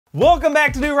Welcome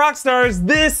back to New Rockstars.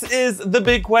 This is The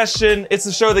Big Question. It's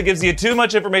the show that gives you too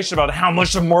much information about how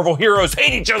much the Marvel heroes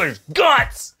hate each other's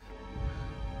guts.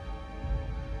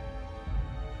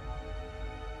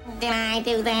 Did I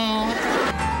do that?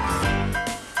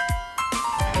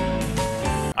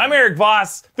 I'm Erik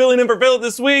Voss, filling in for Philip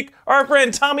this week, our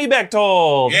friend Tommy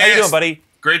Bechtold. Yes. How you doing, buddy?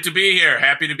 Great to be here.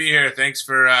 Happy to be here. Thanks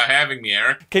for having me,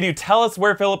 Erik. Can you tell us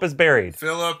where Philip is buried?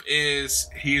 Philip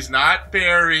he's not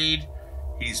buried.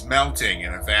 He's melting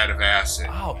in a vat of acid.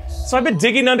 Oh, so I've been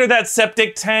digging under that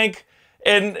septic tank,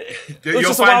 and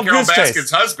You'll find Carol Baskin's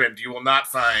husband. You will not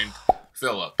find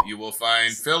Philip. You will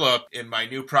find Philip in my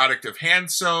new product of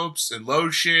hand soaps and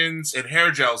lotions and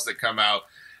hair gels that come out.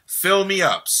 Fill me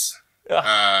ups.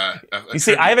 You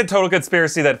see, I have a total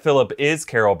conspiracy that Philip is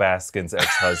Carol Baskin's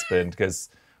ex-husband, because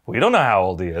we don't know how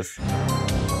old he is.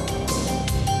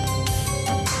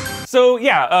 So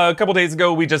yeah, a couple days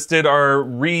ago we just did our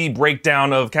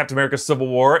re-breakdown of Captain America Civil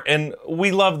War, and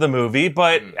we love the movie,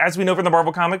 but as we know from the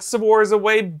Marvel Comics, Civil War is a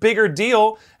way bigger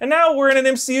deal, and now we're in an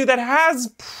MCU that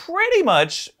has pretty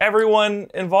much everyone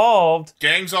involved.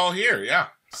 Gang's all here, yeah.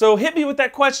 So hit me with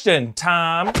that question,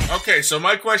 Tom. Okay, so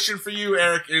my question for you,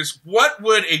 Erik, is what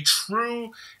would a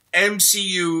true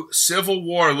MCU Civil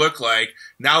War look like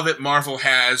now that Marvel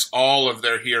has all of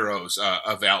their heroes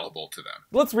available to them?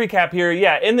 Let's recap here.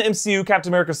 Yeah, in the MCU,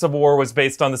 Captain America Civil War was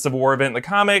based on the Civil War event in the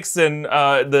comics, and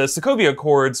the Sokovia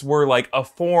Accords were like a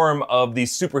form of the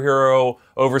superhero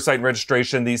oversight and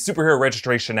registration, the Superhero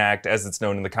Registration Act, as it's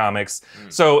known in the comics.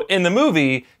 So in the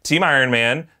movie, Team Iron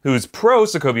Man, who's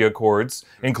pro-Sokovia Accords,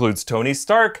 includes Tony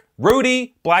Stark,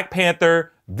 Rhodey, Black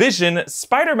Panther, Vision,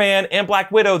 Spider-Man, and Black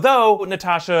Widow, though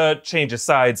Natasha changes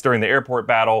sides during the airport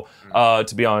battle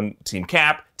to be on Team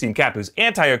Cap. Team Cap, who's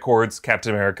anti-Accords,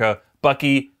 Captain America,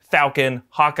 Bucky, Falcon,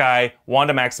 Hawkeye,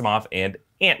 Wanda Maximoff, and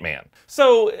Ant-Man.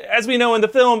 So, as we know in the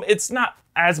film, it's not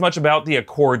as much about the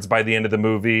Accords by the end of the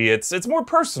movie. It's more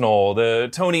personal.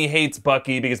 Tony hates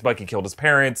Bucky because Bucky killed his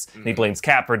parents, and he blames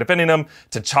Cap for defending him.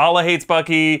 T'Challa hates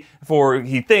Bucky for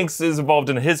he thinks is involved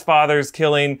in his father's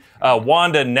killing.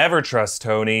 Wanda never trusts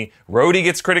Tony. Rhodey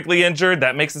gets critically injured.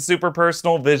 That makes it super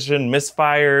personal. Vision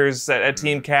misfires at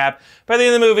Team Cap. By the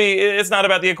end of the movie, it's not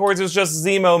about the Accords. It was just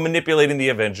Zemo manipulating the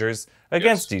Avengers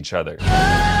against each other.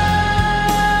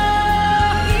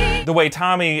 The way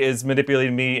Tommy is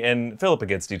manipulating me and Philip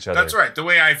against each other. That's right. The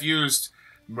way I've used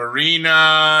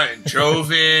Marina and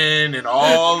Joven and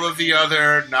all of the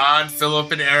other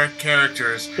non-Philip and Erik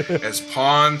characters as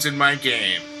pawns in my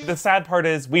game. The sad part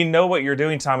is we know what you're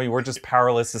doing, Tommy. We're just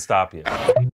powerless to stop you.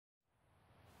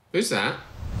 Who's that?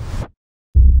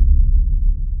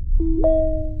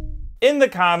 In the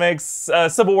comics,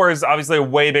 Civil War is obviously a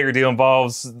way bigger deal,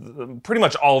 involves pretty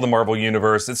much all of the Marvel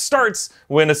Universe. It starts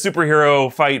when a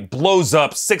superhero fight blows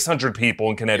up 600 people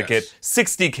in Connecticut,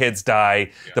 60 kids die,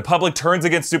 the public turns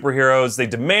against superheroes, they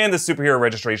demand the Superhero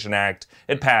Registration Act,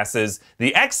 it passes,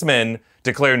 the X-Men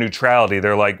declare neutrality.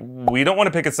 They're like, we don't want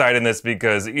to pick a side in this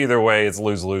because either way it's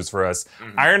lose-lose for us.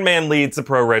 Iron Man leads the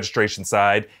pro-registration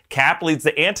side, Cap leads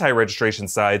the anti-registration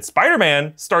side,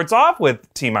 Spider-Man starts off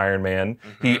with Team Iron Man,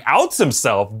 he outs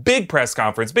himself, big press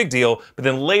conference, big deal, but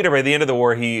then later by the end of the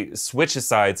war he switches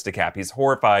sides to Cap. He's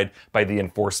horrified by the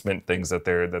enforcement things that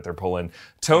they're pulling.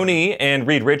 Tony and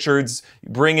Reed Richards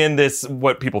bring in this,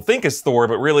 what people think is Thor,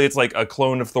 but really it's like a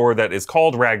clone of Thor that is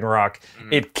called Ragnarok.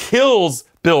 It kills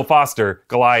Bill Foster,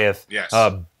 Goliath. Yes.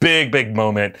 A big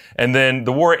moment. And then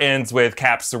the war ends with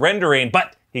Cap surrendering,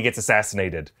 but he gets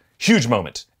assassinated. Huge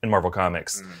moment in Marvel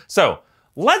Comics. So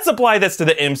let's apply this to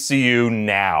the MCU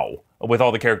now with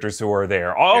all the characters who are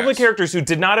there. All the characters who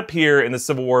did not appear in the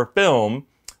Civil War film,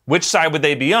 which side would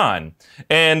they be on?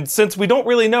 And since we don't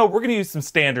really know, we're going to use some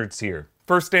standards here.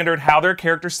 First standard, how their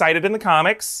characters cited in the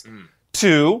comics.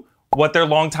 2, what their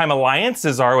longtime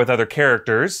alliances are with other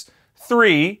characters.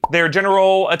 3, their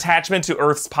general attachment to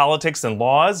Earth's politics and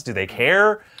laws. Do they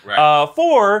care? Right.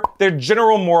 4, their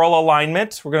general moral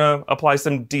alignment. We're going to apply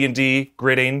some D&D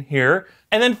gridding here.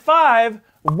 And then 5,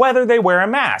 whether they wear a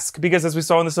mask. Because as we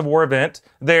saw in the Civil War event,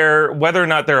 whether or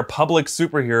not they're a public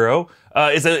superhero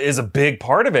is a big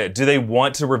part of it. Do they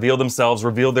want to reveal themselves,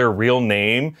 reveal their real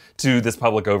name to this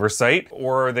public oversight?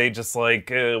 Or are they just like,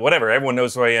 whatever, everyone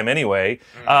knows who I am anyway?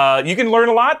 You can learn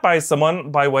a lot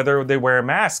by whether they wear a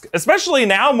mask, especially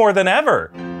now more than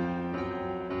ever.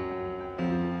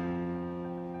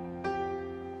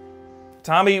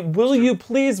 Tommy, will you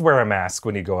please wear a mask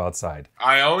when you go outside?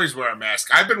 I always wear a mask.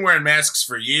 I've been wearing masks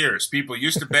for years. People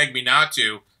used to beg me not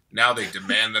to. Now they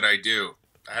demand that I do.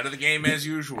 Out of the game as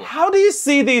usual. How do you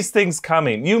see these things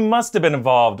coming? You must have been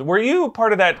involved. Were you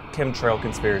part of that chemtrail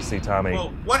conspiracy, Tommy?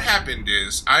 Well, what happened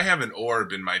is I have an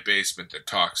orb in my basement that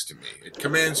talks to me. It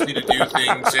commands me to do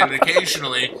things, and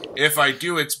occasionally, if I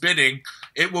do its bidding,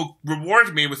 it will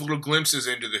reward me with little glimpses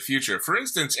into the future. For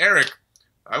instance, Erik,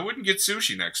 I wouldn't get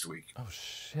sushi next week. Oh,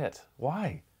 shit.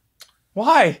 Why?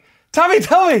 Why? Tommy,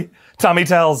 tell me! Tommy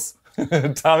Tells.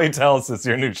 Tommy Tells is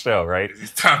your new show, right?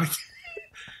 Tommy...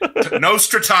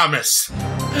 Nostradamus.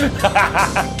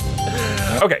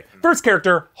 Okay, first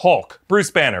character, Hulk.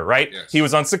 Bruce Banner, right? Yes. He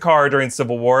was on Sakaar during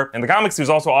Civil War. In the comics, he was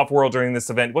also off-world during this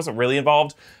event. He wasn't really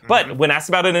involved. But when asked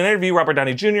about it in an interview, Robert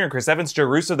Downey Jr., Chris Evans, Joe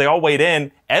Russo, they all weighed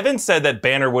in. Evans said that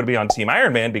Banner would be on Team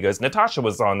Iron Man because Natasha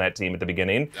was on that team at the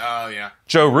beginning. Oh, yeah.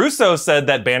 Joe Russo said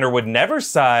that Banner would never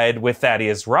side with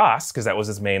Thaddeus Ross, because that was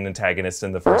his main antagonist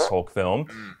in the first Hulk film.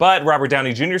 But Robert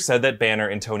Downey Jr. said that Banner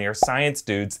and Tony are science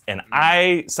dudes, and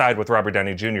I side with Robert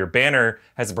Downey Jr. Banner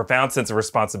has a profound sense of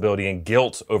responsibility and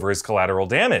guilt over his collateral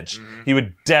damage. He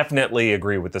would definitely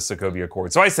agree with the Sokovia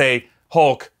Accord. So I say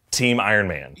Hulk, Team Iron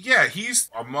Man. Yeah, he's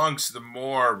amongst the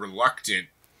more reluctant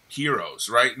heroes,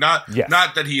 right? Not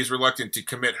that he is reluctant to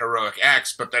commit heroic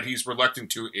acts, but that he's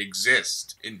reluctant to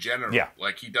exist in general. Yeah.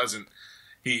 Like he doesn't,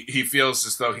 he feels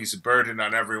as though he's a burden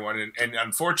on everyone. And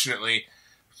unfortunately,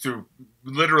 through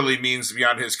literally means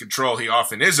beyond his control, he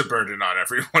often is a burden on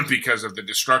everyone because of the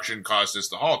destruction caused as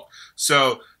the Hulk.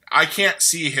 So I can't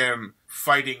see him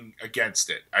fighting against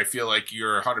it. I feel like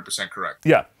you're 100% correct.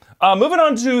 Yeah. Moving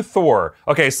on to Thor.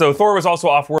 Okay, so Thor was also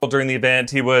off-world during the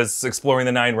event. He was exploring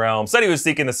the Nine Realms. Said he was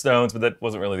seeking the stones, but that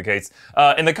wasn't really the case.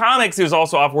 In the comics, he was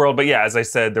also off-world, but yeah, as I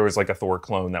said, there was like a Thor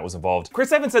clone that was involved.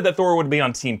 Chris Evans said that Thor would be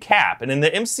on Team Cap, and in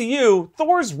the MCU,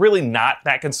 Thor's really not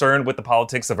that concerned with the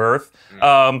politics of Earth.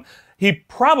 He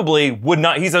probably would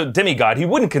not, he's a demigod, he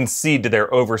wouldn't concede to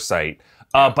their oversight.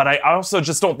 But I also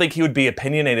just don't think he would be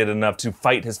opinionated enough to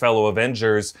fight his fellow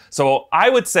Avengers. So I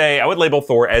would say, I would label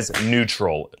Thor as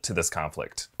neutral to this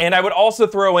conflict. And I would also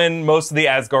throw in most of the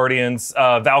Asgardians,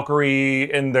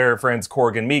 Valkyrie and their friends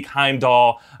Korg and Meek,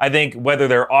 Heimdall. I think whether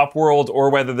they're off-world or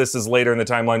whether this is later in the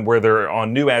timeline where they're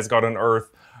on New Asgard on Earth,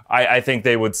 I think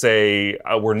they would say,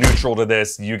 we're neutral to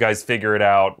this, you guys figure it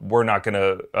out, we're not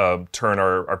gonna turn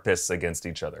our fists against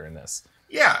each other in this.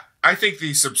 Yeah, I think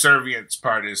the subservience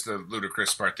part is the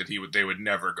ludicrous part that they would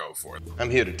never go for. I'm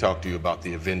here to talk to you about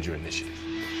the Avenger Initiative.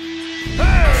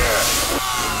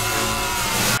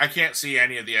 I can't see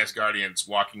any of the Asgardians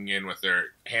walking in with their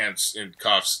hands in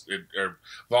cuffs or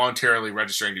voluntarily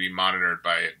registering to be monitored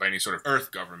by any sort of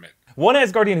Earth government. One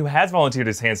Asgardian who has volunteered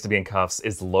his hands to be in cuffs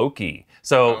is Loki.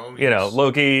 So, you know,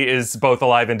 Loki is both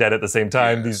alive and dead at the same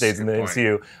time these days in the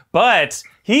MCU. But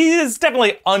he is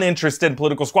definitely uninterested in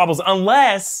political squabbles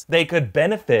unless they could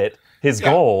benefit his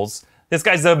goals. This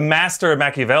guy's a master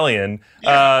Machiavellian.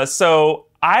 So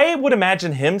I would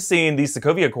imagine him seeing these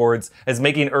Sokovia Accords as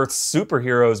making Earth's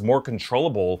superheroes more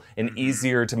controllable and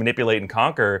easier to manipulate and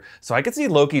conquer. So I could see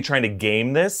Loki trying to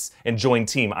game this and join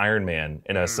Team Iron Man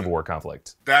in a Civil War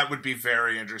conflict. That would be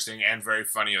very interesting and very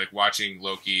funny, like watching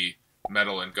Loki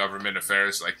meddle in government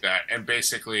affairs like that. And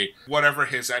basically, whatever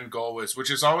his end goal was,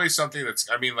 which is always something that's,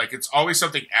 I mean, like, it's always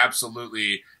something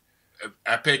absolutely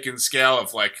epic in scale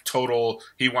of, like, total,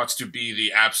 he wants to be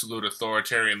the absolute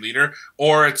authoritarian leader,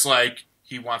 or it's like,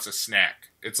 he wants a snack.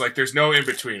 It's like there's no in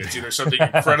between. It's either something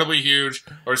incredibly huge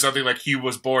or something like he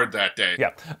was bored that day.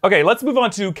 Yeah. Okay, let's move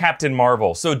on to Captain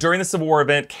Marvel. So during the Civil War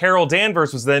event, Carol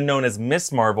Danvers was then known as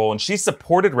Miss Marvel, and she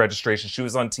supported registration. She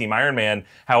was on Team Iron Man.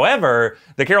 However,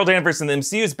 the Carol Danvers in the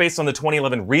MCU is based on the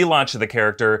 2011 relaunch of the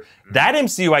character. That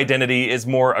MCU identity is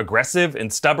more aggressive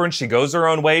and stubborn. She goes her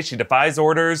own way. She defies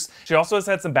orders. She also has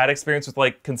had some bad experience with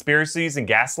like conspiracies and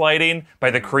gaslighting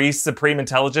by the Kree Supreme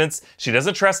Intelligence. She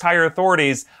doesn't trust higher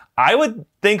authorities. I would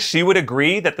think she would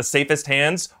agree that the safest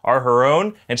hands are her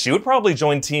own, and she would probably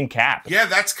join Team Cap. Yeah,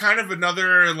 that's kind of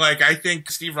another, like, I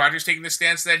think Steve Rogers taking the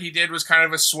stance that he did was kind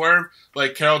of a swerve.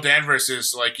 Like, Carol Danvers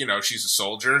is, like, you know, she's a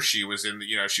soldier. She was in the,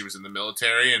 you know, she was in the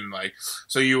military, and, like,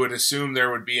 so you would assume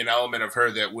there would be an element of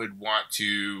her that would want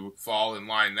to fall in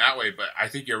line that way. But I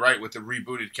think you're right with the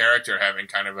rebooted character having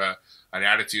kind of an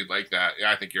attitude like that.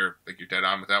 Yeah, I think you're dead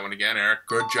on with that one again, Erik.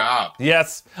 Good job.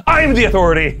 Yes, I'm the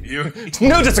authority.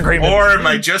 No disagreement. Or am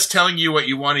I just telling you what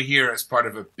you want to hear as part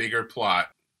of a bigger plot?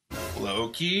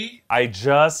 Loki? I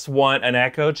just want an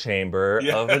echo chamber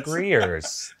of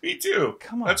agreeers. Me too.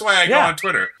 Come on. That's why I go on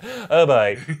Twitter. Oh,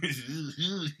 boy.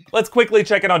 Let's quickly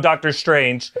check in on Doctor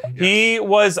Strange. Yes. He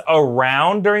was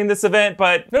around during this event,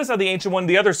 but notice how the Ancient One,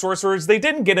 the other sorcerers, they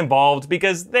didn't get involved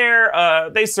because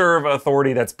they serve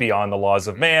authority that's beyond the laws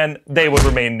of man. They would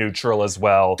remain neutral as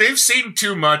well. They've seen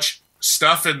too much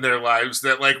stuff in their lives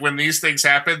that, like, when these things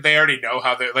happen, they already know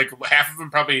how they're, like, half of them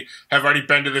probably have already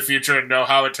been to the future and know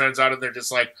how it turns out, and they're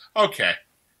just like, okay,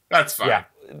 that's fine. Yeah.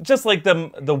 Just like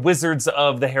the wizards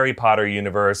of the Harry Potter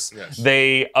universe, Yes.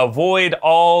 they avoid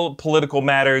all political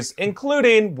matters,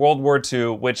 including World War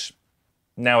II, which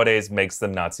nowadays makes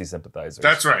them Nazi sympathizers.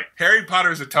 That's right. Harry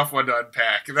Potter is a tough one to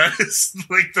unpack. That is,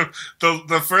 like,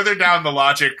 the further down the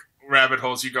logic rabbit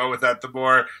holes you go with that, the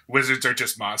more wizards are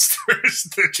just monsters.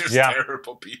 They're just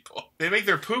terrible people. They make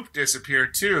their poop disappear,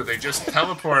 too. They just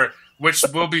teleport, which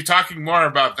we'll be talking more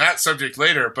about that subject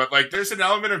later. But, like, there's an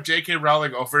element of J.K.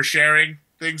 Rowling oversharing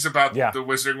things about the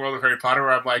Wizarding World of Harry Potter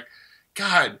where I'm like,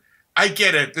 God, I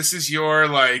get it. This is your,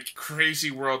 like,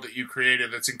 crazy world that you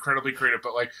created that's incredibly creative,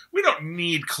 but, like, we don't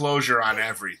need closure on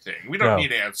everything. We don't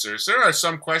need answers. There are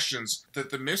some questions that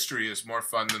the mystery is more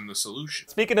fun than the solution.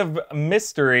 Speaking of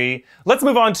mystery, let's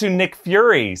move on to Nick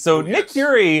Fury. So Nick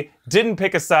Fury didn't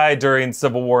pick a side during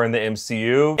Civil War in the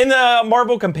MCU. In the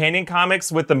Marvel companion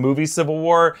comics with the movie Civil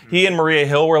War, he and Maria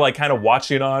Hill were, like, kind of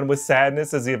watching on with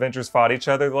sadness as the Avengers fought each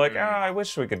other. They're like, I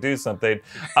wish we could do something.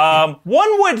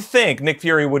 One would think Nick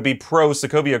Fury would be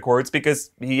pro-Sokovia Accords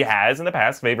because he has in the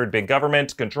past favored big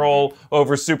government control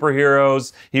over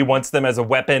superheroes. He wants them as a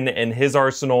weapon in his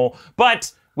arsenal.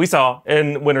 But we saw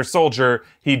in Winter Soldier,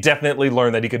 he definitely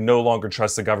learned that he could no longer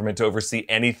trust the government to oversee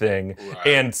anything. Right.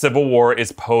 And Civil War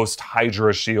is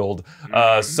post-Hydra Shield.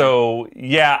 So,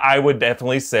 yeah, I would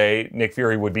definitely say Nick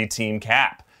Fury would be Team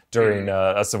Cap during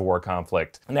a Civil War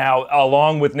conflict. Now,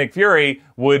 along with Nick Fury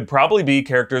would probably be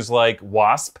characters like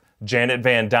Wasp, Janet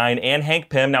Van Dyne, and Hank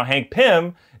Pym. Now, Hank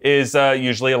Pym is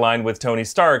usually aligned with Tony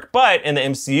Stark, but in the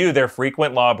MCU, they're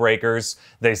frequent lawbreakers.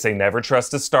 They say never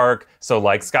trust a Stark, so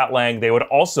like Scott Lang, they would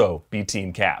also be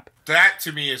Team Cap. That,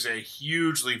 to me, is a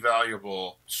hugely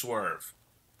valuable swerve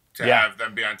to have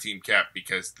them be on Team Cap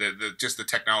because just the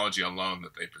technology alone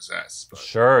that they possess. But.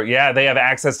 Sure, yeah, they have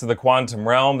access to the quantum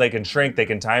realm. They can shrink, they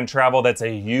can time travel. That's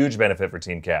a huge benefit for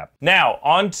Team Cap. Now,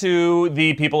 on to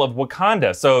the people of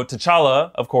Wakanda. So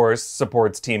T'Challa, of course,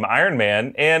 supports Team Iron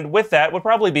Man, and with that would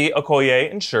probably be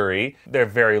Okoye and Shuri. They're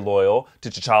very loyal to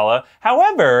T'Challa.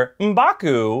 However,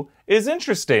 M'Baku is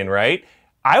interesting, right?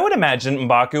 I would imagine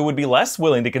M'Baku would be less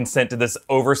willing to consent to this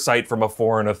oversight from a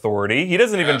foreign authority. He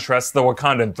doesn't even trust the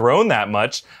Wakandan throne that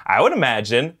much. I would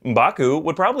imagine M'Baku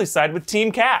would probably side with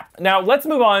Team Cap. Now, let's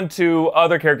move on to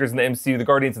other characters in the MCU, the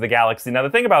Guardians of the Galaxy. Now,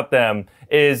 the thing about them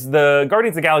is the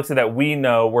Guardians of the Galaxy that we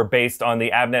know were based on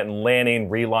the Abnett and Lanning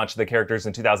relaunch of the characters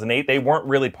in 2008. They weren't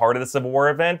really part of the Civil War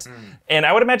event. And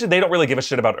I would imagine they don't really give a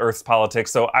shit about Earth's politics,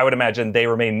 so I would imagine they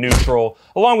remain neutral,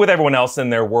 along with everyone else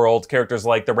in their world. Characters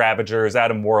like the Ravagers,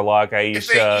 Adam Warlock, Aisha. If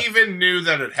they even knew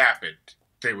that it happened,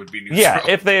 they would be neutral. Yeah,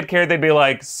 if they had cared, they'd be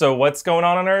like, so what's going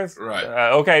on Earth? Right.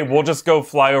 Okay, we'll just go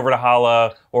fly over to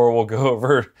Hala, or we'll go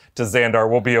over to Xandar.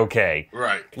 We'll be okay.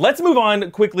 Right. Let's move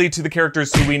on quickly to the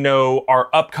characters who we know are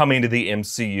upcoming to the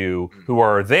MCU, who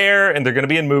are there, and they're going to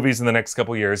be in movies in the next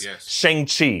couple years. Yes.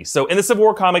 Shang-Chi. So in the Civil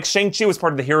War comics, Shang-Chi was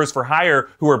part of the Heroes for Hire,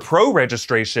 who are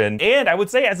pro-registration, and I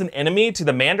would say as an enemy to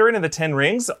the Mandarin and the Ten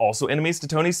Rings, also enemies to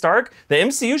Tony Stark, the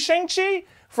MCU Shang-Chi,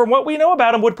 from what we know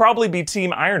about him, would probably be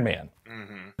Team Iron Man.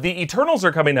 The Eternals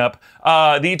are coming up.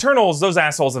 The Eternals, those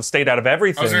assholes have stayed out of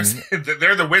everything.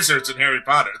 They're the wizards in Harry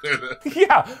Potter. They're the...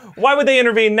 Yeah, why would they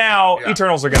intervene now? Yeah.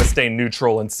 Eternals are going to stay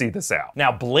neutral and see this out.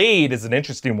 Now, Blade is an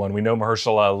interesting one. We know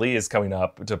Mahershala Ali is coming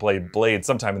up to play Blade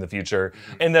sometime in the future.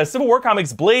 In the Civil War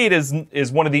comics, Blade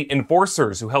is one of the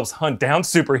enforcers who helps hunt down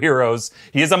superheroes.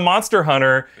 He is a monster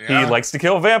hunter. Yeah. He likes to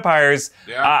kill vampires.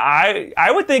 Yeah.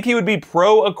 I would think he would be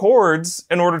pro-Accords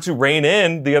in order to rein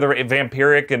in the other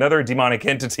vampiric and other demonic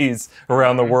entities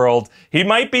around the world. He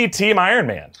might be Team Iron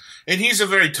Man. And he's a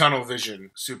very tunnel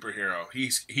vision superhero.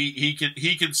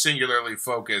 He can singularly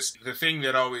focus. The thing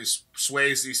that always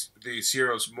sways these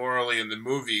heroes morally in the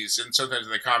movies and sometimes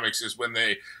in the comics is when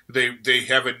they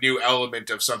have a new element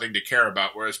of something to care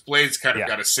about, whereas Blade's kind of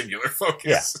got a singular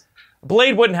focus. Yeah.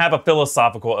 Blade wouldn't have a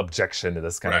philosophical objection to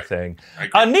this kind of thing.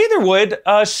 Neither would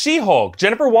She-Hulk.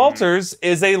 Jennifer Walters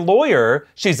is a lawyer.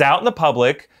 She's out in the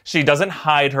public. She doesn't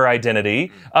hide her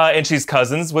identity. And she's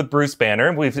cousins with Bruce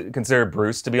Banner. We've considered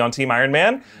Bruce to be on Team Iron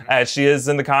Man. As she is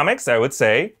in the comics, I would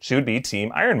say she would be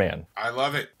Team Iron Man. I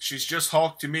love it. She's just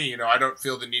Hulk to me. You know, I don't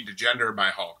feel the need to gender my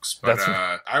Hulks. But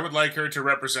I would like her to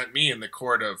represent me in the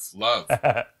court of love.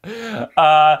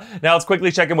 Now let's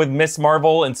quickly check in with Miss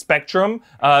Marvel and Spectrum.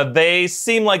 They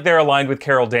seem like they're aligned with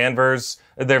Carol Danvers.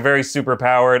 They're very super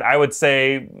powered. I would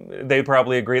say they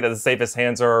probably agree that the safest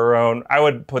hands are our own. I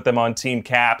would put them on Team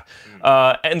Cap.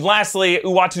 And lastly,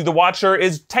 Uatu the Watcher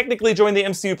is technically joined the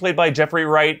MCU, played by Jeffrey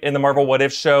Wright in the Marvel What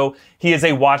If show. He is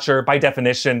a Watcher by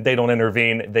definition. They don't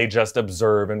intervene. They just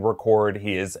observe and record.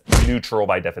 He is neutral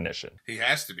by definition. He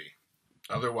has to be.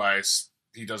 Otherwise,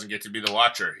 he doesn't get to be the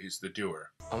Watcher. He's the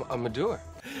doer. I'm a doer.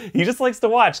 He just likes to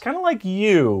watch, kind of like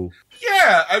you.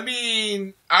 Yeah, I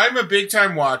mean, I'm a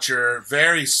big-time watcher,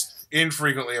 very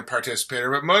infrequently a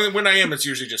participator, but when I am, it's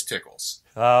usually just tickles.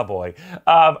 Oh, boy.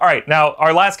 All right, now,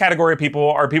 our last category of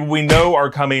people are people we know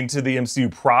are coming to the MCU,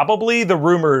 probably the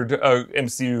rumored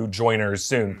MCU joiners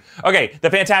soon. Okay, the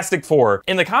Fantastic Four.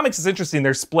 In the comics, it's interesting,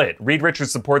 they're split. Reed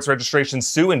Richards supports registration,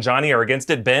 Sue and Johnny are against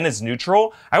it, Ben is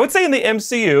neutral. I would say in the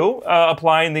MCU,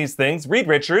 applying these things, Reed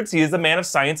Richards, he is a man of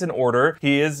science and order.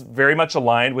 He is very much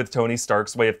aligned with Tony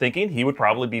Stark's way of thinking. He would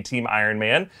probably be Team Iron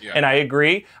Man, and I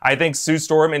agree. I think Sue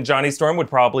Storm and Johnny Storm would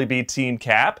probably be Team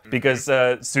Cap, because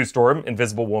Sue Storm,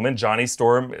 Invisible Woman, Johnny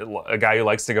Storm, a guy who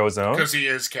likes to go his own. Because he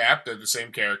is Cap, they're the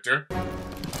same character.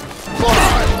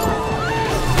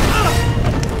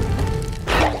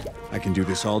 I can do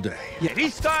this all day. Yeah, he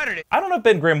started it. I don't know if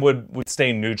Ben Grimm would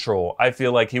stay neutral. I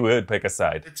feel like he would pick a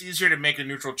side. It's easier to make a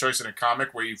neutral choice in a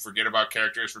comic where you forget about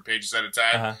characters for pages at a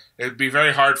time. It'd be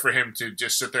very hard for him to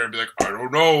just sit there and be like, I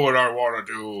don't know what I want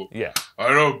to do. Yeah. I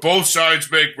know both sides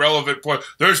make relevant points.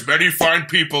 There's many fine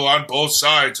people on both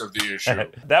sides of the issue.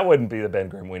 That wouldn't be the Ben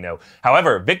Grimm we know.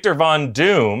 However, Victor Von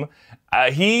Doom,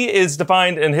 he is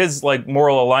defined in his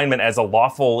moral alignment as a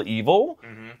lawful evil.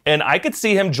 And I could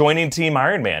see him joining Team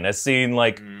Iron Man as seeing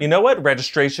you know what?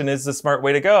 Registration is the smart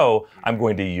way to go. I'm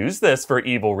going to use this for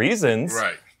evil reasons.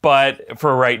 Right. But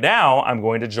for right now, I'm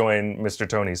going to join Mr.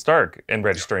 Tony Stark in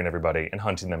registering everybody and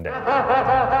hunting them down.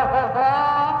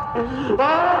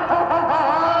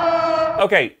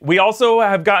 Okay, we also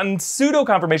have gotten pseudo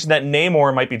confirmation that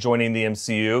Namor might be joining the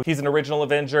MCU. He's an original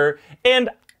Avenger, and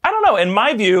I don't know, in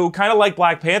my view, kind of like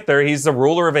Black Panther, he's the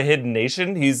ruler of a hidden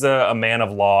nation. He's a man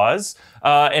of laws,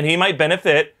 and he might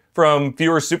benefit from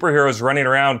fewer superheroes running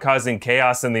around causing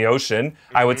chaos in the ocean.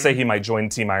 I would say he might join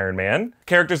Team Iron Man.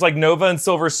 Characters like Nova and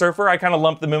Silver Surfer, I kind of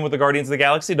lump them in with the Guardians of the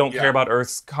Galaxy. Don't care about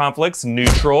Earth's conflicts,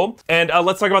 neutral. And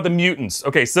let's talk about the mutants.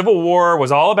 Okay, Civil War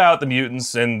was all about the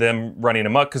mutants and them running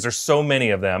amok because there's so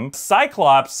many of them.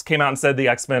 Cyclops came out and said the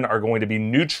X-Men are going to be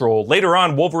neutral. Later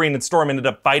on, Wolverine and Storm ended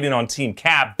up fighting on Team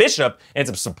Cap. Bishop ends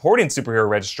up supporting superhero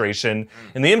registration.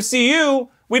 In the MCU,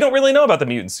 we don't really know about the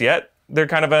mutants yet. They're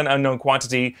kind of an unknown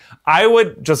quantity. I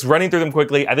would, just running through them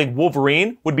quickly, I think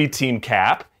Wolverine would be Team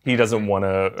Cap. He doesn't want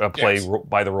to play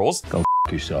by the rules. Go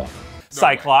yourself.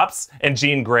 Cyclops and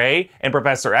Jean Grey and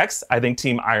Professor X, I think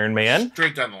Team Iron Man.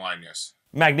 Straight down the line, yes.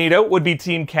 Magneto would be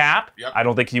Team Cap. Yep. I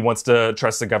don't think he wants to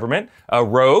trust the government.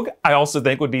 Rogue, I also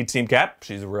think would be Team Cap.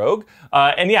 She's a rogue.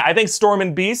 And yeah, I think Storm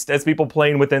and Beast, as people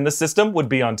playing within the system, would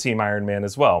be on Team Iron Man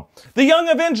as well. The Young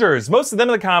Avengers, most of them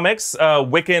in the comics,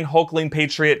 Wiccan, Hulkling,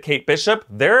 Patriot, Kate Bishop,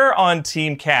 they're on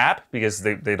Team Cap because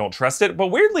they don't trust it. But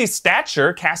weirdly,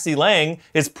 Stature, Cassie Lang,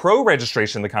 is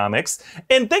pro-registration in the comics.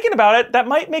 And thinking about it, that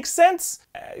might make sense.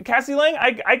 Cassie Lang,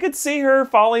 I could see her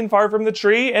falling far from the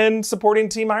tree and supporting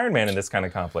Team Iron Man in this kind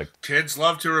of conflict. Kids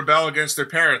love to rebel against their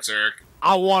parents, Eric.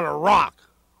 I want to rock.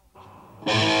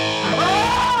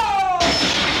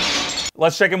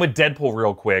 Let's check in with Deadpool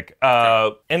real quick.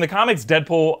 In the comics,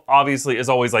 Deadpool obviously is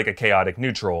always like a chaotic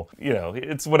neutral. You know,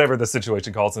 it's whatever the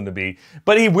situation calls him to be.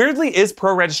 But he weirdly is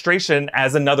pro-registration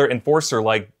as another enforcer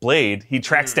like Blade. He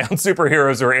tracks down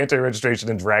superheroes who are anti-registration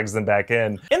and drags them back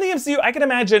in. In the MCU, I can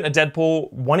imagine a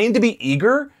Deadpool wanting to be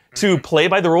eager to play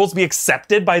by the rules, be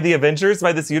accepted by the Avengers,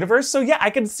 by this universe. So yeah, I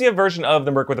can see a version of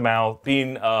the Merc with a Mouth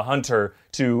being a hunter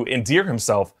to endear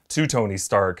himself to Tony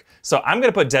Stark. So I'm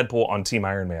gonna put Deadpool on Team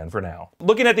Iron Man for now.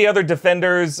 Looking at the other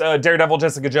defenders, Daredevil,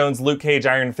 Jessica Jones, Luke Cage,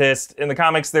 Iron Fist. In the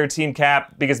comics, they're Team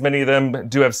Cap because many of them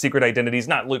do have secret identities.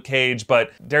 Not Luke Cage,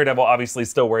 but Daredevil obviously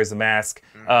still wears a mask.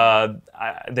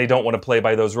 They don't want to play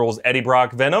by those rules. Eddie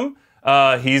Brock, Venom,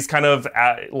 he's kind of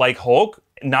like Hulk,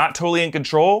 not totally in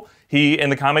control. He, in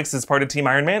the comics, is part of Team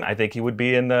Iron Man. I think he would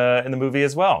be in the movie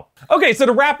as well. Okay, so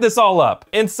to wrap this all up,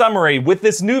 in summary, with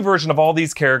this new version of all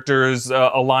these characters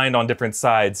aligned on different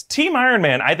sides, Team Iron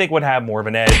Man, I think, would have more of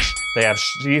an edge. They have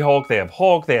She-Hulk, they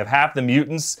have half the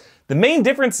mutants. The main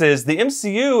difference is the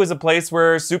MCU is a place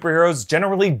where superheroes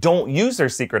generally don't use their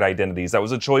secret identities. That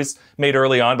was a choice made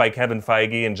early on by Kevin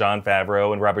Feige and Jon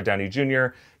Favreau and Robert Downey Jr.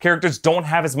 Characters don't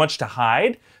have as much to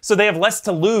hide, so they have less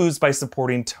to lose by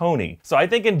supporting Tony. So I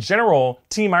think in general,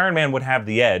 Team Iron Man would have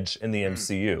the edge in the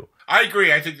MCU. I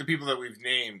agree. I think the people that we've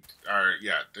named are,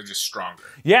 they're just stronger.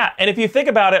 Yeah, and if you think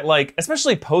about it, like,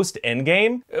 especially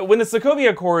post-Endgame, when the Sokovia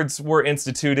Accords were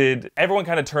instituted, everyone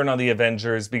kind of turned on the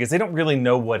Avengers because they don't really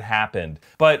know what happened.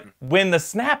 But when the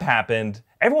snap happened,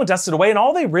 everyone dusted away, and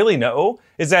all they really know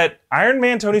is that Iron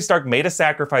Man Tony Stark made a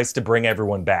sacrifice to bring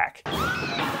everyone back.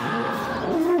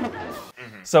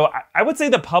 So I would say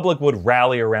the public would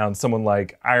rally around someone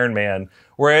like Iron Man,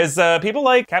 whereas people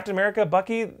like Captain America,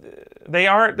 Bucky, they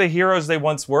aren't the heroes they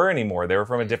once were anymore. They were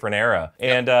from a different era.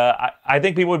 And I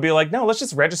think people would be like, no, let's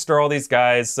just register all these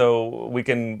guys so we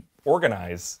can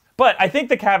organize. But I think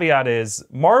the caveat is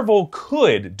Marvel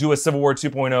could do a Civil War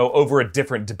 2.0 over a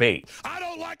different debate. I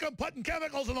don't like them putting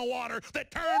chemicals in the water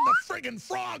that turn the friggin'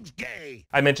 frogs gay.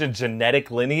 I mentioned genetic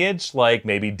lineage, like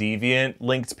maybe Deviant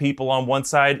linked people on one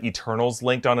side, Eternals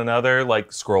linked on another, like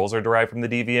Skrulls are derived from the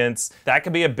Deviants. That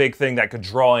could be a big thing that could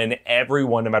draw in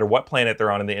everyone, no matter what planet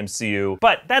they're on in the MCU.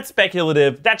 But that's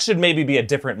speculative. That should maybe be a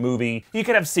different movie. You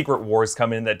could have Secret Wars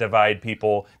come in that divide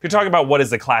people. If you're talking about what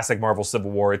is the classic Marvel Civil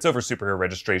War, it's over superhero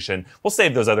registration. We'll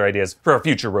save those other ideas for a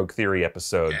future Rogue Theory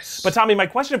episode. Yes. But Tommy, my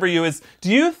question for you is, do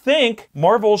you think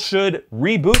Marvel should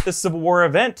reboot the Civil War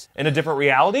event in a different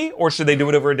reality, or should they do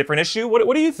it over a different issue?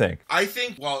 What do you think? I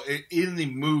think, well, in the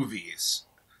movies,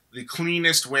 the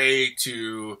cleanest way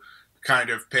to kind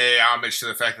of pay homage to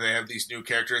the fact that they have these new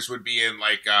characters would be in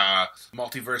like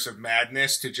Multiverse of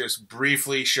Madness, to just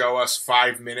briefly show us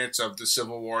 5 minutes of the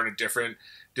Civil War in a different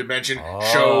dimension,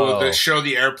 show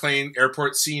the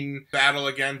airport scene battle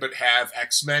again, but have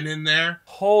X-Men in there.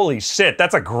 Holy shit,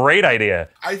 that's a great idea.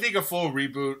 I think a full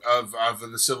reboot of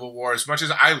the Civil War, as much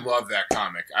as I love that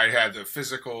comic, I had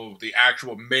the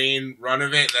actual main run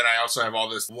of it, then I also have all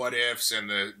this what ifs and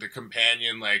the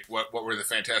companion, like what were the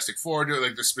Fantastic Four doing,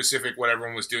 like the specific what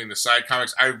everyone was doing, the side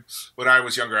comics. When I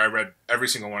was younger, I read every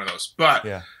single one of those. But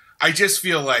yeah. I just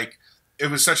feel like it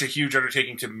was such a huge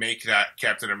undertaking to make that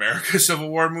Captain America Civil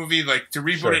War movie. Like, to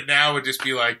reboot it now would just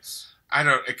be like,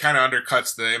 it kind of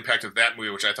undercuts the impact of that movie,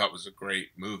 which I thought was a great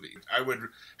movie. I would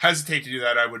hesitate to do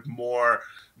that. I would more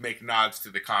make nods to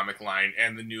the comic line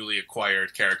and the newly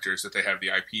acquired characters that they have the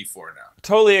IP for now.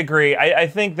 Totally agree. I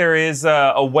think there is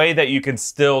a way that you can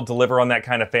still deliver on that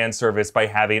kind of fan service by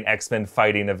having X-Men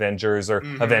fighting Avengers, or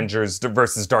Avengers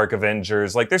versus Dark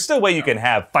Avengers. Like, there's still a way you can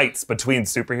have fights between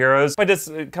superheroes by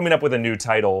just coming up with a new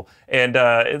title.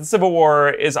 And Civil War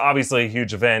is obviously a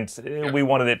huge event. We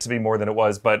wanted it to be more than it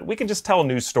was, but we can just tell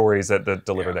new stories that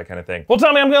deliver that kind of thing. Well,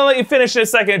 Tommy, I'm going to let you finish in a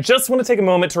second. Just want to take a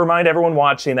moment to remind everyone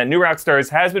watching that New Rockstars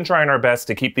has been trying our best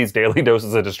to keep these daily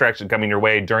doses of distraction coming your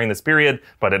way during this period,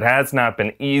 but it has not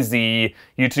been easy.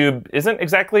 YouTube isn't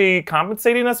exactly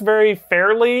compensating us very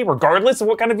fairly, regardless of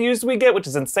what kind of views we get, which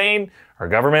is insane. Our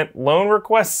government loan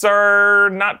requests are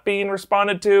not being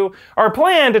responded to. Our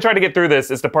plan to try to get through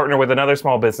this is to partner with another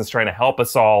small business trying to help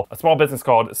us all, a small business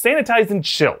called Sanitize and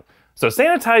Chill. So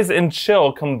Sanitize and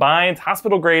Chill combines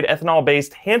hospital-grade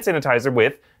ethanol-based hand sanitizer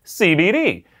with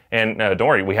CBD. And don't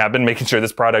worry, we have been making sure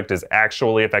this product is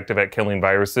actually effective at killing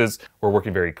viruses. We're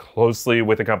working very closely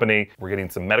with the company. We're getting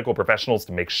some medical professionals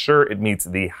to make sure it meets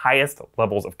the highest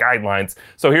levels of guidelines.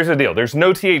 So here's the deal. There's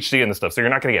no THC in this stuff, so you're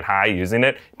not gonna get high using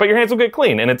it, but your hands will get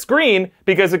clean. And it's green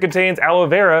because it contains aloe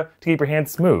vera to keep your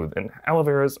hands smooth. And aloe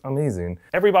vera is amazing.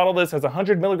 Every bottle of this has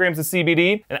 100 milligrams of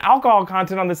CBD, and alcohol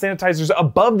content on the sanitizer is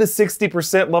above the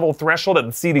 60% level threshold that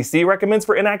the CDC recommends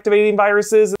for inactivating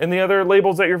viruses and the other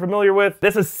labels that you're familiar with.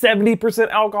 This is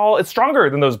 70% alcohol. It's stronger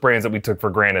than those brands that we took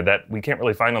for granted that we can't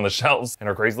really find on the shelves and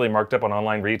are crazily marked up on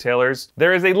online retailers.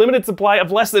 There is a limited supply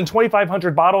of less than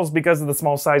 2,500 bottles because of the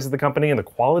small size of the company and the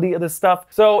quality of this stuff.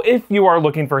 So if you are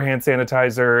looking for hand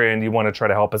sanitizer and you want to try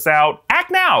to help us out, act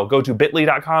now. Go to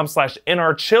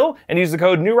bit.ly.com/nrchill and use the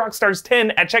code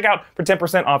NewRockstars10 at checkout for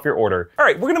 10% off your order. All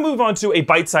right, we're gonna move on to a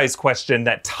bite-sized question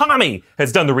that Tommy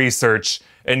has done the research,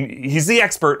 and he's the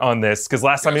expert on this, because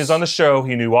last time he was on the show,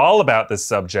 he knew all about this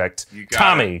subject.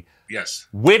 Tommy, yes.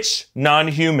 Which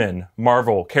non-human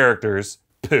Marvel characters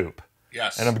poop?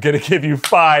 Yes. And I'm gonna give you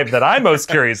 5 that I'm most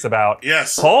curious about.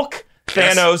 Yes. Hulk,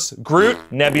 Thanos, Groot,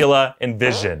 Nebula, and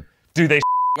Vision. Do they?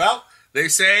 Well, they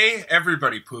say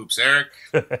everybody poops, Eric.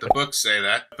 The books say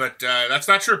that, but that's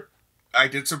not true. I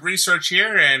did some research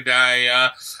here, and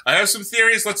I have some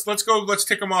theories. Let's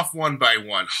tick them off one by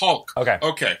one. Hulk.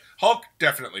 Okay. Hulk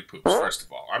definitely poops, first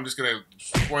of all. I'm just gonna,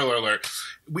 spoiler alert.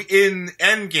 In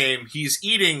Endgame, he's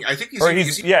eating, I think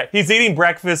he's eating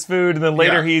breakfast food, and then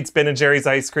later he eats Ben & Jerry's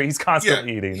ice cream. He's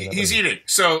constantly eating. He's eating.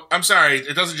 So, I'm sorry,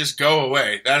 it doesn't just go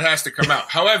away. That has to come out.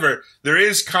 However, there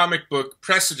is comic book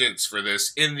precedence for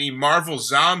this. In the Marvel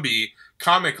Zombie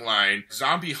comic line,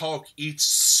 Zombie Hulk eats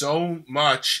so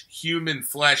much human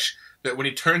flesh that when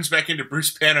he turns back into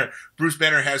Bruce Banner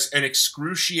has an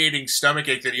excruciating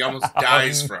stomachache that he almost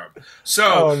dies from.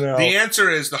 So the answer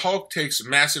is the Hulk takes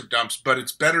massive dumps, but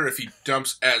it's better if he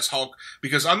dumps as Hulk,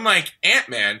 because unlike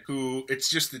Ant-Man, who it's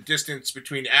just the distance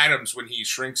between atoms when he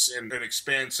shrinks and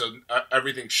expands, so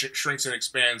everything shrinks and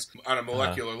expands on a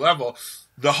molecular level.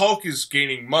 The Hulk is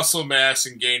gaining muscle mass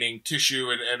and gaining tissue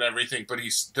and everything, but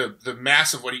he's the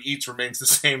mass of what he eats remains the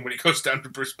same when he goes down to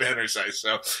Bruce Banner size.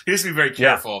 So he has to be very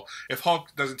careful. If Hulk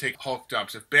doesn't take Hulk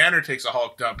dumps, if Banner takes a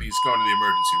Hulk dump, he's going to the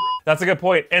emergency room. That's a good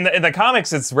point. In the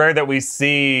comics, it's rare that we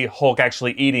see Hulk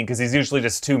actually eating, because he's usually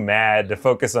just too mad to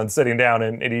focus on sitting down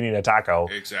and eating a taco.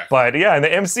 Exactly. But yeah, in the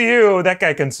MCU, that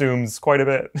guy consumes quite a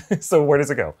bit. So where does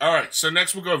it go? All right, so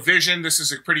next we'll go Vision. This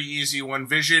is a pretty easy one.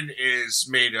 Vision is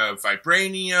made of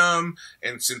vibranium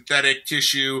and synthetic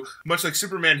tissue. Much like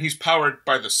Superman, he's powered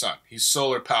by the sun. He's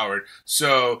solar powered.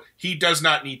 So he does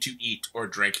not need to eat or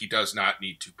drink. He does not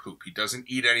need to poop. He doesn't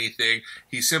eat anything.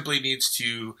 He simply needs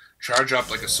to charge up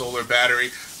like a solar battery.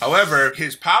 However,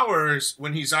 his powers,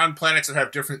 when he's on planets that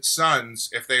have different suns,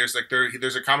 if there's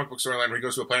a comic book storyline where he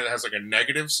goes to a planet that has like a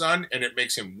negative sun, and it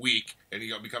makes him weak, and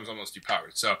he becomes almost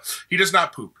depowered. So he does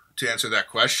not poop, to answer that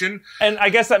question. And I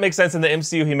guess that makes sense. In the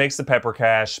MCU, he makes the pepper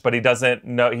cache, but he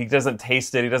doesn't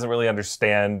taste it. He doesn't really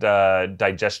understand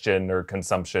digestion or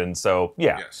consumption. So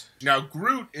yeah. Yes. Now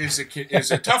Groot is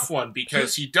a tough one,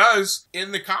 because he does,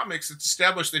 in the comics, it's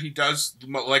established that he does,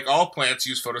 like all plants,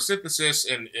 use photosynthesis,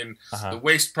 and the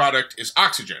waste product is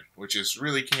oxygen, which is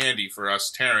really handy for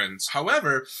us Terrans.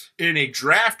 However, in a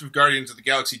draft of Guardians of the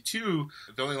Galaxy 2,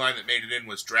 the only line that made it in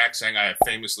was Drax saying, "I have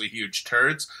famously huge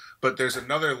turds." But there's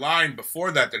another line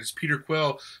before that is Peter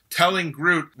Quill telling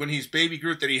Groot, when he's baby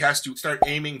Groot, that he has to start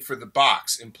aiming for the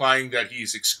box, implying that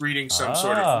he's excreting some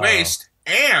sort of waste.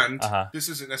 And this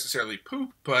isn't necessarily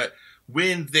poop, but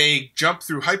when they jump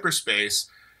through hyperspace,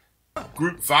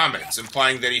 Groot vomits,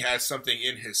 implying that he has something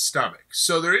in his stomach.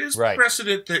 So there is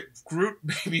precedent that Groot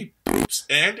maybe poops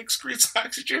and excretes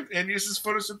oxygen and uses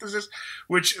photosynthesis,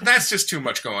 which that's just too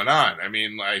much going on. I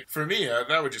mean, like, for me,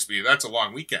 that's a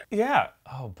long weekend. Yeah.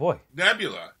 Oh, boy.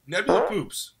 Nebula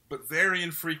poops, but very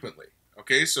infrequently.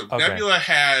 Okay, so Nebula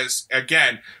has,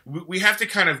 again, we have to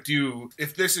kind of do,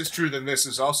 if this is true, then this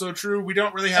is also true. We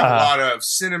don't really have a lot of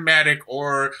cinematic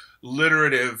or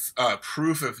literative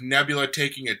proof of Nebula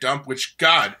taking a dump, which,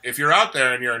 God, if you're out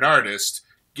there and you're an artist,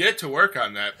 get to work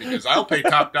on that, because I'll pay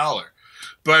top dollar.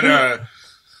 But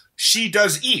she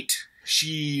does eat.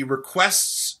 She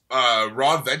requests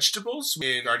raw vegetables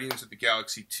in Guardians of the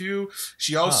Galaxy 2.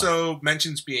 She also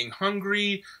mentions being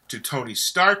hungry to Tony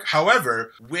Stark.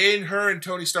 However, when her and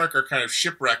Tony Stark are kind of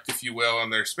shipwrecked, if you will,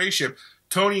 on their spaceship,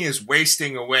 Tony is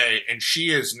wasting away, and she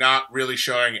is not really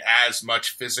showing as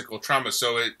much physical trauma.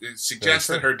 So it suggests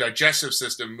that her digestive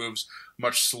system moves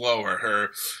much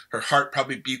slower. Her heart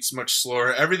probably beats much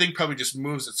slower. Everything probably just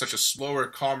moves at such a slower,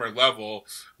 calmer level,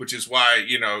 which is why,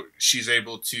 she's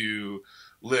able to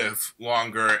live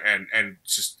longer and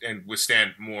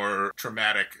withstand more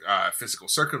traumatic physical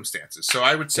circumstances. So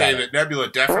I would say that Nebula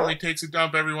definitely takes a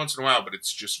dump every once in a while, but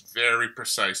it's just very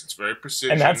precise. It's very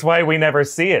precision. And that's why we never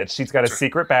see it. She's got a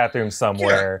secret bathroom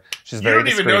somewhere. Yeah. She's very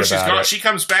discreet about it. You don't even know she's gone. She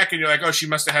comes back and you're like, oh, she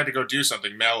must have had to go do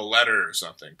something, mail a letter or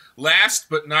something. Last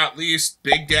but not least,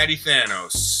 Big Daddy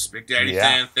Thanos. Big Daddy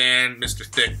Than, Mr.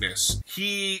 Thickness.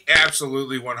 He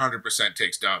absolutely 100%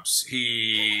 takes dumps.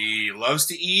 He loves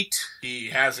to eat.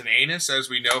 He has an anus, as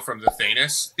we know from the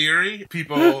Thanos theory.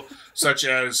 People such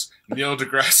as Neil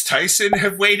deGrasse Tyson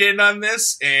have weighed in on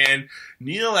this, and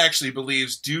Neil actually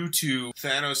believes, due to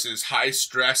Thanos' high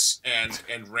stress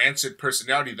and rancid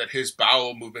personality, that his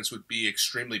bowel movements would be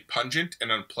extremely pungent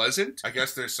and unpleasant. I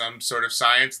guess there's some sort of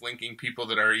science linking people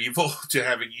that are evil to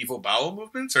having evil bowel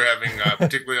movements, or having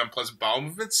particularly unpleasant bowel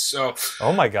movements. So,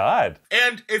 oh my God.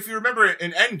 And if you remember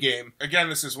in Endgame, again,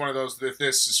 this is one of those, if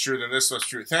this is true, then this was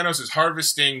true. Thanos is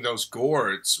harvesting those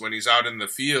gourds when he's out in the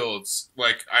fields.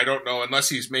 Like, I don't know, unless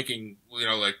he's making,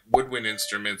 like woodwind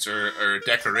instruments or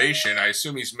decoration, I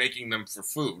assume he's making them for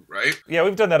food, right? Yeah,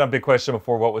 we've done that on Big Question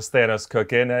before. What was Thanos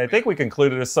cooking? And I think we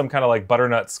concluded as some kind of like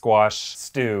butternut squash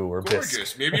stew or gorgeous.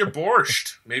 Bisque. Maybe a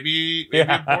borscht. Maybe a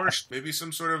borscht. Maybe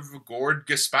some sort of gourd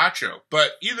gazpacho.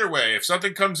 But either way, if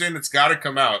something comes in, it's got to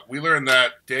come out. We learned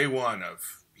that day one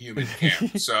of human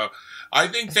camp. So I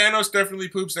think Thanos definitely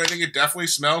poops, and I think it definitely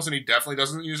smells, and he definitely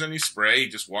doesn't use any spray. He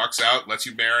just walks out, lets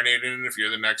you marinate in it if you're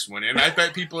the next one in. I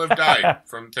bet people have died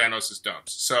from Thanos'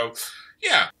 dumps. So,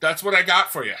 yeah, that's what I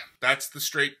got for you. That's the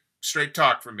straight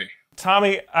talk from me.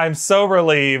 Tommy, I'm so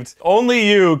relieved. Only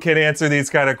you can answer these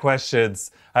kind of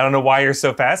questions. I don't know why you're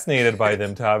so fascinated by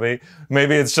them, Tommy.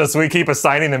 Maybe it's just we keep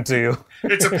assigning them to you.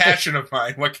 It's a passion of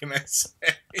mine. What can I say?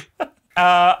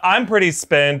 I'm pretty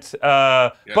spent,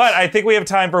 yes. But I think we have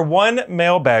time for one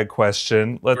mailbag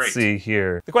question. Let's see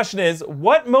here. The question is,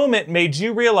 what moment made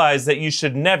you realize that you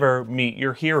should never meet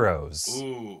your heroes?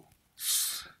 Ooh.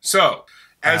 So,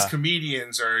 as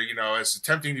comedians, or, as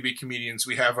attempting to be comedians,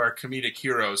 we have our comedic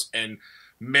heroes, and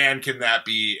man, can that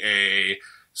be a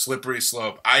slippery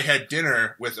slope. I had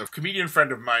dinner with a comedian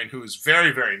friend of mine who is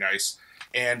very, very nice,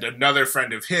 and another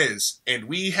friend of his, and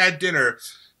we had dinner,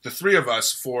 the three of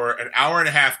us, for an hour and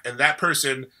a half, and that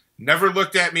person never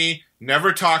looked at me,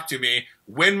 never talked to me.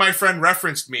 When my friend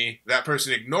referenced me, that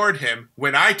person ignored him.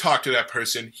 When I talked to that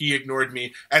person, he ignored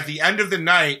me. At the end of the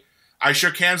night, I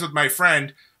shook hands with my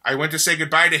friend. I went to say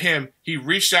goodbye to him. He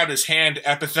reached out his hand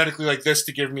apathetically like this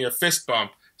to give me a fist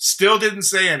bump. Still didn't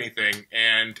say anything,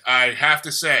 and I have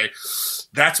to say,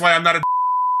 that's why I'm not a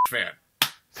fan.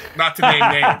 Not to name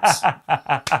names.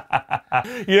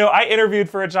 I interviewed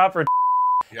for a job for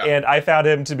and I found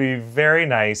him to be very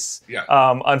nice. Yeah.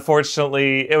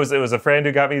 Unfortunately, it was a friend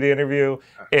who got me the interview,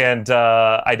 and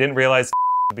I didn't realize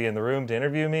to be in the room to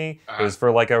interview me. It was for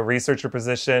like a researcher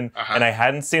position, and I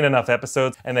hadn't seen enough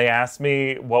episodes, and they asked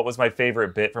me what was my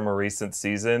favorite bit from a recent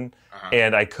season,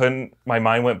 and I couldn't, my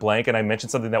mind went blank, and I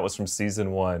mentioned something that was from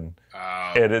season 1.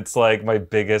 And it's like my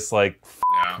biggest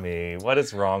me. What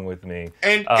is wrong with me?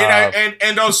 And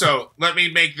also, let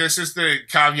me make, this is the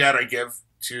caveat I give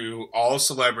to all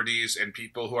celebrities and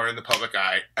people who are in the public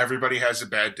eye. Everybody has a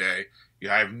bad day.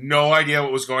 I have no idea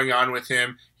what was going on with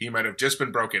him. He might have just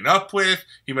been broken up with.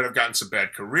 He might have gotten some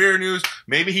bad career news.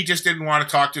 Maybe he just didn't want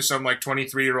to talk to some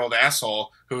 23-year-old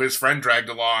asshole who his friend dragged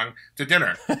along to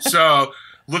dinner. So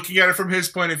looking at it from his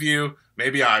point of view,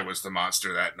 maybe I was the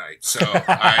monster that night. So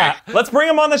let's bring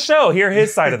him on the show. Hear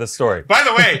his side of the story. By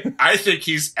the way, I think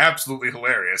he's absolutely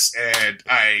hilarious, and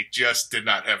I just did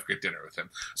not have good dinner with him.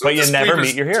 So but you never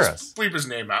meet your heroes. Just bleep his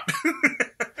name out.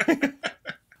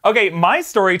 Okay, my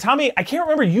story, Tommy, I can't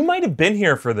remember, you might have been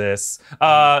here for this.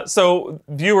 So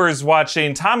viewers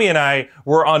watching, Tommy and I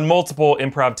were on multiple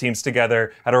improv teams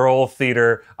together at our old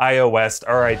theater, IO West,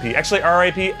 RIP. Actually,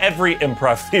 RIP every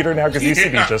improv theater now, because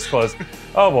UCB just closed.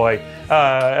 Oh boy,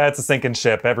 that's a sinking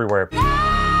ship everywhere.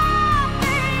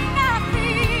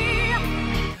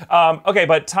 Okay,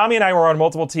 but Tommy and I were on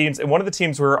multiple teams, and one of the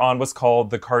teams we were on was called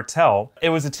The Cartel. It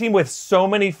was a team with so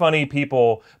many funny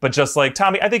people, but just like,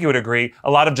 Tommy, I think you would agree,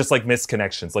 a lot of just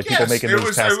misconnections, people making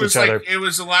moves past each other. It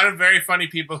was a lot of very funny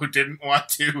people who didn't want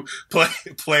to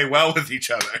play well with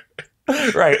each other.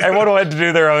 Right, everyone wanted to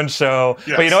do their own show.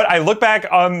 Yes. But you know what? I look back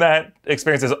on that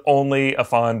experience as only a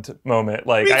fond moment.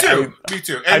 Me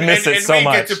too. I miss it so much.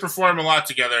 We get to perform a lot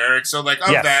together, Eric. So that,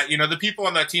 the people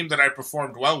on that team that I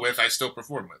performed well with, I still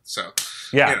perform with. So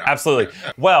yeah, absolutely.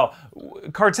 Yeah. Well,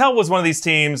 Cartel was one of these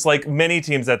teams, like many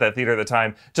teams at that theater at the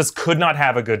time, just could not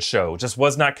have a good show, just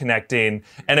was not connecting.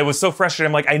 And it was so frustrating.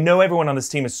 I'm like, I know everyone on this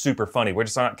team is super funny. We're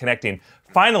just not connecting.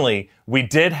 Finally, we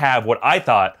did have what I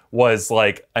thought was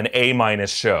an A-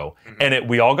 show. And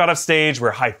we all got off stage,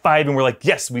 we're high-fiving, we're like,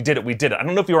 yes, we did it, we did it. I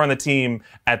don't know if you were on the team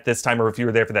at this time or if you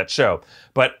were there for that show.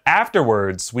 But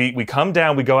afterwards, we come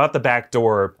down, we go out the back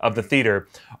door of the theater.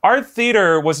 Our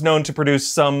theater was known to produce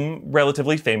some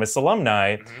relatively famous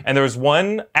alumni. And there was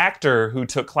one actor who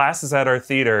took classes at our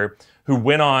theater who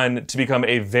went on to become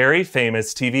a very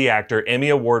famous TV actor, Emmy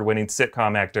Award-winning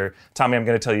sitcom actor. Tommy, I'm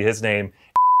going to tell you his name.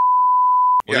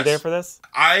 Were you there for this?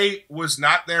 I was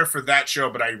not there for that show,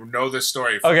 but I know this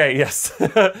story. Okay, yes.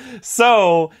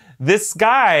 So this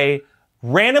guy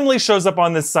randomly shows up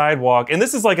on this sidewalk, and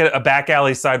this is like a back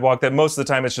alley sidewalk that most of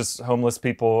the time it's just homeless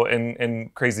people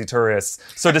and crazy tourists.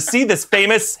 So to see this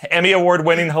famous Emmy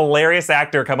Award-winning hilarious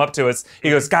actor come up to us, he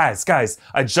goes, guys,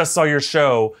 I just saw your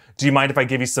show. Do you mind if I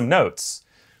give you some notes?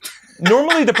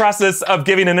 Normally, the process of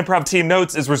giving an improv team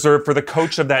notes is reserved for the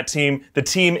coach of that team. The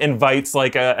team invites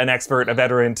an expert, a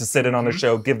veteran, to sit in on the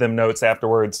show, give them notes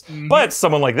afterwards. But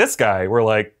someone like this guy, we're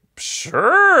like,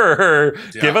 sure,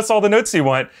 give us all the notes you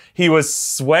want. He was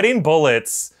sweating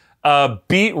bullets,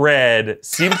 beet red,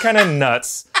 seemed kind of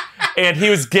nuts, and he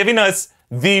was giving us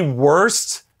the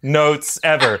worst notes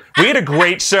ever. We had a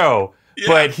great show,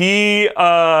 but he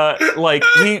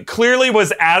clearly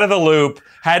was out of the loop,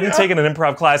 hadn't taken an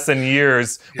improv class in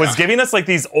years, was giving us like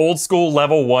these old school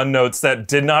level 1 notes that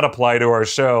did not apply to our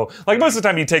show. Like most of the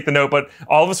time you take the note, but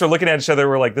all of us are looking at each other,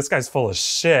 we're like, this guy's full of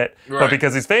shit. Right. But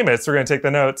because he's famous, we're gonna take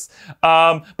the notes.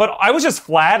 But I was just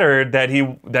flattered that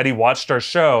he watched our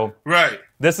show. Right.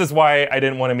 This is why I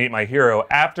didn't want to meet my hero.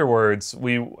 Afterwards,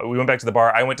 we went back to the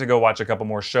bar. I went to go watch a couple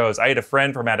more shows. I had a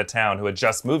friend from out of town who had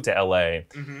just moved to LA,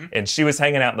 and she was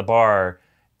hanging out in the bar,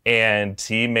 and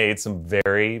he made some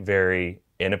very, very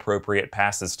inappropriate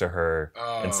passes to her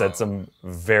and said some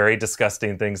very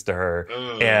disgusting things to her.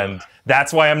 And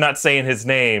that's why I'm not saying his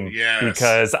name,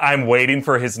 because I'm waiting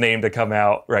for his name to come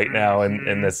out right now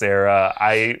in this era.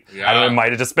 I don't know, it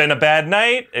might have just been a bad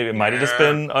night. It might have just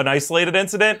been an isolated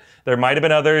incident. There might have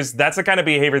been others. That's the kind of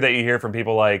behavior that you hear from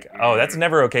people like, oh, that's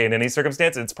never okay in any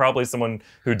circumstance. It's probably someone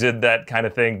who did that kind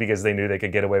of thing because they knew they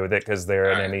could get away with it because they're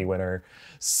an Emmy winner.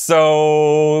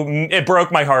 So it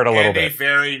broke my heart a little bit. And a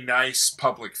very nice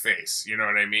public face. You know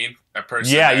what I mean? A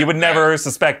person. Yeah, you would never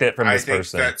suspect it from this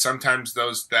person. I think that sometimes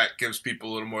that gives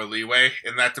people a little more leeway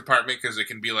in that department because it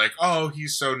can be like, oh,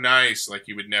 he's so nice. Like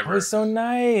you would never. Oh, he's so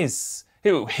nice.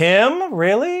 Who? Him?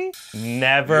 Really?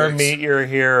 Never meet your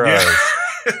heroes. Yeah.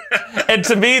 And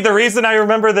to me, the reason I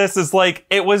remember this is like,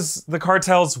 it was the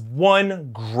Cartel's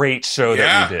one great show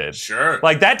that we did. Sure.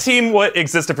 Like that team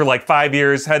existed for like 5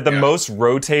 years, had the most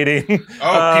rotating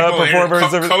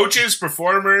performers. Coaches,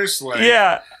 performers.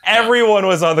 Like, everyone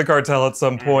was on the Cartel at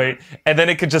some point, and then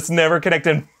it could just never connect.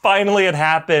 And finally it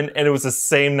happened, and it was the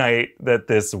same night that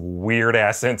this weird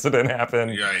ass incident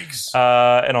happened. Yikes.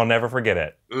 And I'll never forget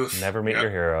it. Oof. Never meet your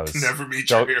heroes. Never meet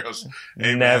your heroes.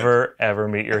 Amen. Never, ever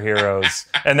meet your heroes.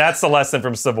 And that's the lesson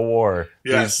from Civil War.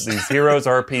 Yes. These heroes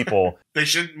are people. They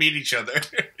shouldn't meet each other.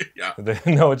 They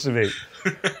know what should be.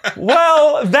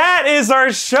 Well, that is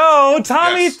our show.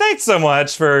 Tommy, thanks so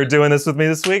much for doing this with me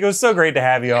this week. It was so great to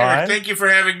have you on. Thank you for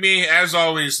having me. As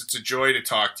always, it's a joy to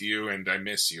talk to you, and I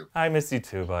miss you. I miss you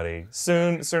too, buddy.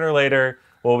 Sooner or later,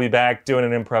 we'll be back doing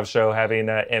an improv show, having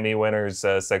Emmy winners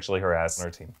sexually harassed on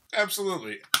our team.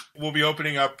 Absolutely. We'll be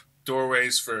opening up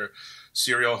doorways for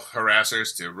serial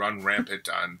harassers to run rampant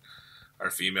on our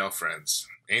female friends.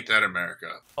 Ain't that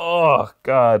America? Oh,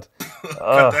 God.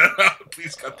 Cut that out.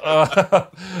 Please cut that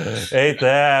out. Ain't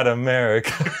that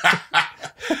America?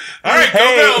 All right,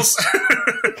 go Bills.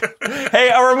 Hey,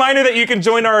 a reminder that you can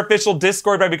join our official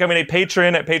Discord by becoming a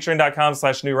patron at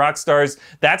patreon.com/newrockstars.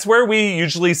 That's where we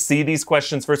usually see these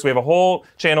questions first. We have a whole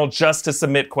channel just to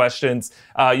submit questions.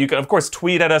 You can, of course,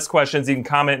 tweet at us questions. You can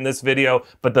comment in this video.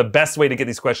 But the best way to get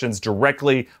these questions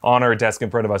directly on our desk in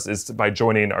front of us is by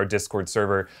joining our Discord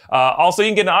server. Also, you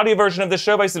can get an audio version of the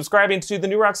show by subscribing to the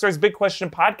New Rockstars Big Question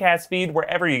podcast feed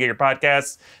wherever you get your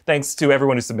podcasts. Thanks to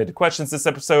everyone who submitted questions this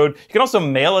episode. You can also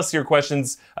mail us your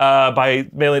questions by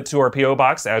mailing it to our P.O.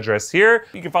 Box address here.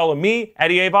 You can follow me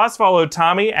at EA Voss, follow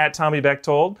Tommy at Tommy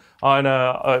Bechtold on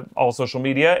all social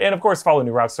media, and of course follow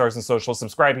New Rockstars on social.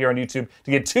 Subscribe here on YouTube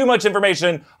to get too much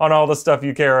information on all the stuff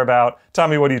you care about.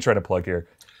 Tommy, what are you trying to plug here?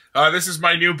 This is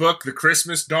my new book, The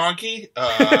Christmas Donkey.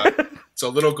 It's a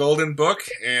little golden book,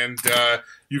 and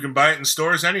you can buy it in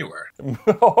stores anywhere.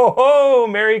 Oh,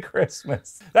 Merry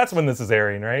Christmas. That's when this is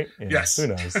airing, right? Yeah, yes. Who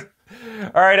knows?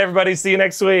 All right, everybody. See you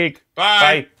next week.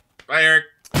 Bye. Bye. Bye, Eric.